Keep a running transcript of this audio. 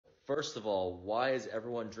First of all, why is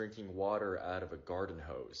everyone drinking water out of a garden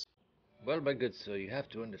hose? Well, my good sir, you have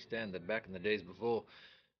to understand that back in the days before,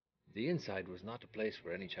 the inside was not a place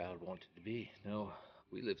where any child wanted to be. No,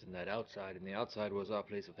 we lived in that outside, and the outside was our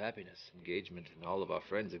place of happiness, engagement, and all of our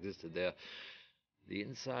friends existed there. The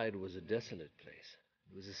inside was a desolate place.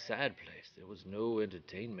 It was a sad place. There was no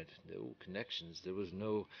entertainment, no connections. There was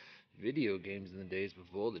no video games in the days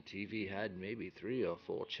before. The TV had maybe 3 or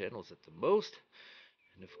 4 channels at the most.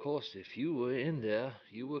 And of course, if you were in there,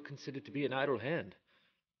 you were considered to be an idle hand.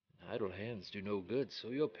 Idle hands do no good, so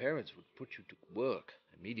your parents would put you to work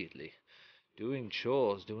immediately. Doing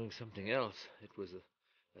chores, doing something else. It was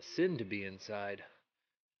a sin to be inside.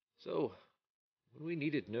 So, when we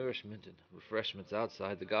needed nourishment and refreshments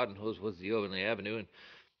outside, the garden hose was the only avenue, and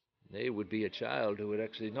they would be a child who would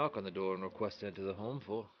actually knock on the door and request to enter the home,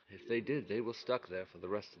 for if they did, they were stuck there for the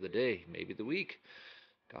rest of the day, maybe the week.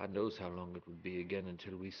 God knows how long it would be again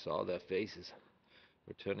until we saw their faces,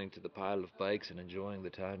 returning to the pile of bikes and enjoying the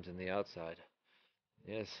times in the outside.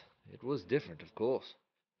 Yes, it was different, of course,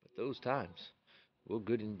 but those times were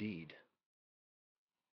good indeed.